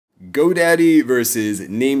GoDaddy versus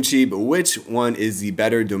Namecheap. Which one is the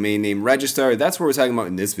better domain name registrar? That's what we're talking about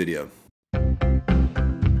in this video.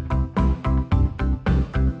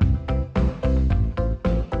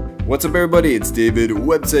 What's up everybody, it's David,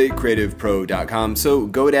 websitecreativepro.com. So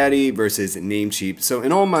GoDaddy versus Namecheap. So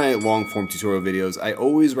in all my long form tutorial videos, I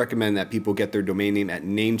always recommend that people get their domain name at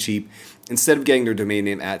Namecheap instead of getting their domain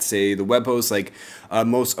name at, say, the web host like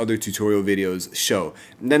most other tutorial videos show.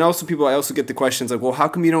 And then also I also get the questions like, well, how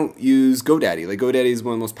come you don't use GoDaddy? Like GoDaddy is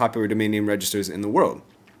one of the most popular domain name registers in the world.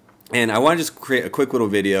 And I want to just create a quick little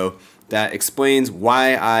video that explains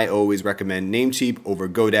why I always recommend Namecheap over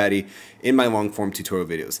GoDaddy in my long form tutorial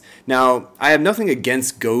videos. Now, I have nothing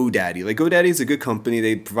against GoDaddy. Like GoDaddy is a good company.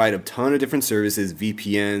 They provide a ton of different services,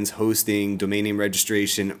 VPNs, hosting, domain name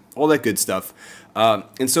registration, all that good stuff.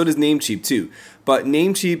 And so does Namecheap too. But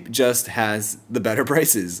Namecheap just has the better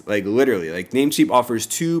prices, like literally. Like Namecheap offers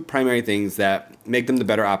two primary things that make them the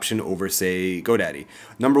better option over, say, GoDaddy.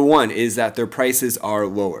 Number one is that their prices are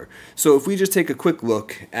lower. So if we just take a quick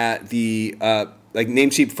look at the like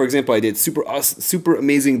Namecheap, for example, I did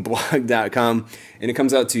superamazingblog.com, and it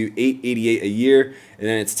comes out to $888 a year, and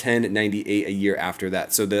then it's $1098 a year after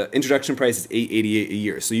that. So the introduction price is $888 a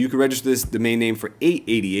year. So you can register this domain name for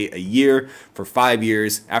 $888 a year for 5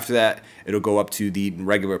 years. After that, it'll go up to the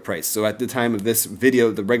regular price. So at the time of this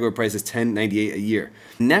video, the regular price is $1098 a year.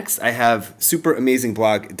 Next, I have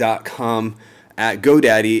superamazingblog.com at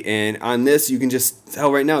GoDaddy, and on this you can just tell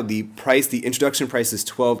right now the introduction price is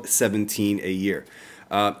 $1217 a year.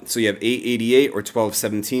 So you have $888 or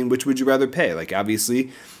 $1217. Which would you rather pay? Like obviously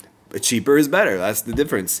cheaper is better. That's the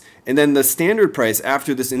difference. And then the standard price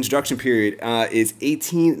after this introduction period is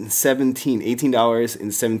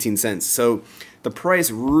 $18.17. So the price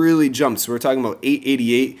really jumps. So we're talking about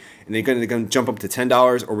 $888, and they're going to jump up to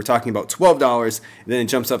 $10, or we're talking about $12, and then it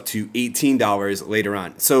jumps up to $18 later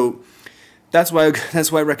on. So that's why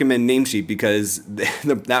I recommend Namecheap, because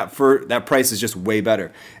that price is just way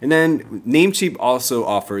better. And then Namecheap also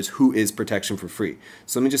offers WHOIS protection for free.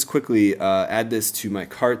 So let me just quickly add this to my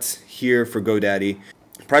cart here for GoDaddy.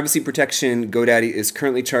 Privacy protection, GoDaddy is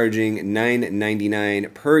currently charging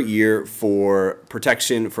 $9.99 per year for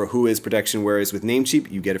protection, for WHOIS protection, whereas with Namecheap,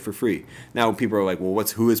 you get it for free. Now, people are like, well,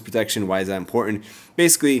 what's WHOIS protection? Why is that important?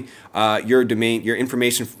 Basically, your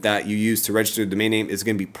information that you use to register the domain name is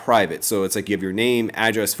going to be private. So it's like you have your name,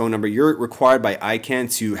 address, phone number. You're required by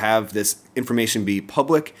ICANN to have this information be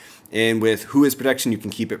public. And with WHOIS protection, you can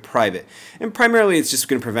keep it private. And primarily, it's just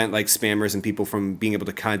going to prevent like spammers and people from being able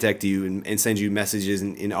to contact you and send you messages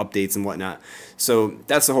and updates and whatnot. So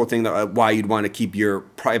that's the whole thing, why you'd want to keep your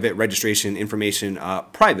private registration information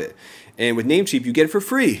private. And with Namecheap, you get it for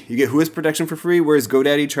free. You get WHOIS protection for free, whereas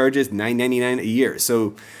GoDaddy charges $9.99 a year.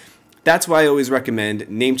 So that's why I always recommend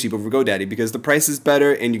Namecheap over GoDaddy, because the price is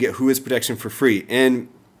better and you get WHOIS protection for free. And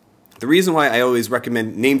the reason why I always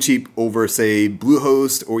recommend Namecheap over, say,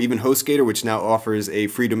 Bluehost or even HostGator, which now offers a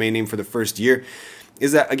free domain name for the first year,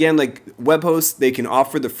 is that, again, like web hosts, they can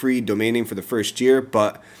offer the free domain name for the first year,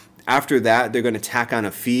 but after that, they're going to tack on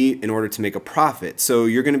a fee in order to make a profit. So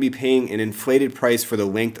you're going to be paying an inflated price for the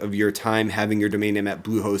length of your time having your domain name at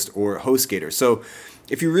Bluehost or HostGator. So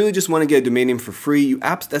if you really just want to get a domain name for free,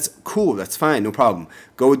 that's cool, that's fine, no problem.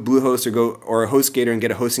 Go with Bluehost or HostGator and get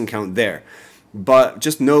a hosting account there. But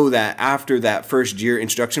just know that after that first year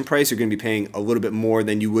introduction price, you're going to be paying a little bit more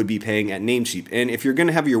than you would be paying at Namecheap. And if you're going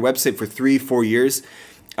to have your website for 3-4 years,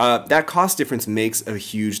 that cost difference makes a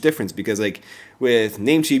huge difference, because like with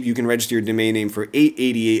Namecheap, you can register your domain name for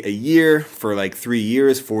 $888 a year for like 3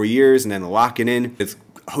 years, 4 years, and then lock it in. With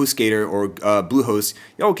HostGator or Bluehost,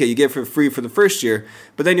 okay, you get it for free for the first year,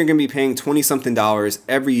 but then you're going to be paying $20-something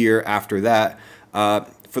every year after that.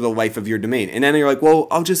 For the life of your domain. And then you're like, well,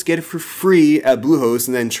 I'll just get it for free at Bluehost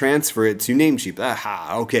and then transfer it to Namecheap.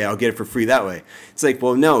 Aha, okay, I'll get it for free that way. It's like,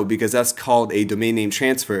 well, no, because that's called a domain name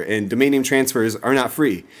transfer, and domain name transfers are not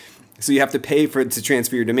free. So you have to pay for it to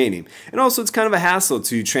transfer your domain name. And also, it's kind of a hassle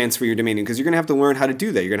to transfer your domain name, because you're going to have to learn how to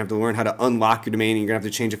do that. You're going to have to learn how to unlock your domain, and you're going to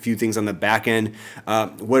have to change a few things on the back end.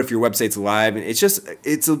 What if your website's live? And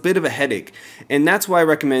it's a bit of a headache. And that's why I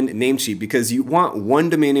recommend Namecheap, because you want one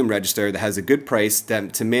domain name registrar that has a good price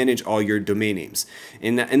to manage all your domain names.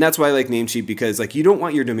 And that's why I like Namecheap, because like you don't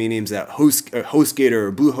want your domain names at HostGator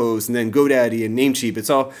or Bluehost and then GoDaddy and Namecheap.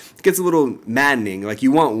 It gets a little maddening. Like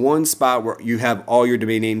you want one spot where you have all your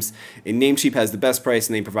domain names. And Namecheap has the best price,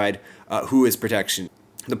 and they provide WHOIS protection.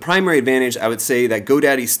 The primary advantage I would say that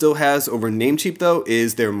GoDaddy still has over Namecheap, though,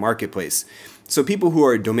 is their marketplace. So people who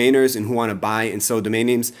are domainers and who want to buy and sell domain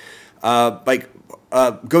names, like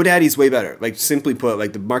GoDaddy is way better. Like, simply put,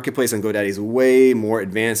 like, the marketplace on GoDaddy is way more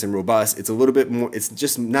advanced and robust. It's a little bit more, it's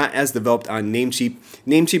just not as developed on Namecheap.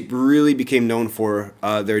 Namecheap really became known for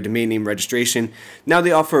their domain name registration. Now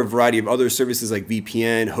they offer a variety of other services like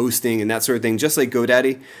VPN, hosting, and that sort of thing, just like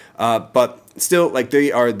GoDaddy. But still, like,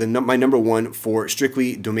 they are my number one for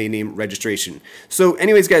strictly domain name registration. So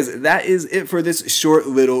anyways, guys, that is it for this short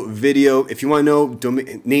little video. If you want to know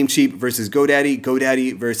Namecheap versus GoDaddy,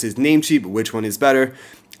 GoDaddy versus Namecheap, which one is better,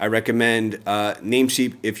 I recommend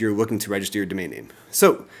Namecheap if you're looking to register your domain name.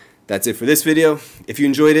 So that's it for this video. If you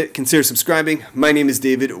enjoyed it, consider subscribing. My name is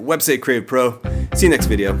David, Website Creative Pro. See you next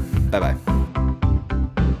video. Bye-bye.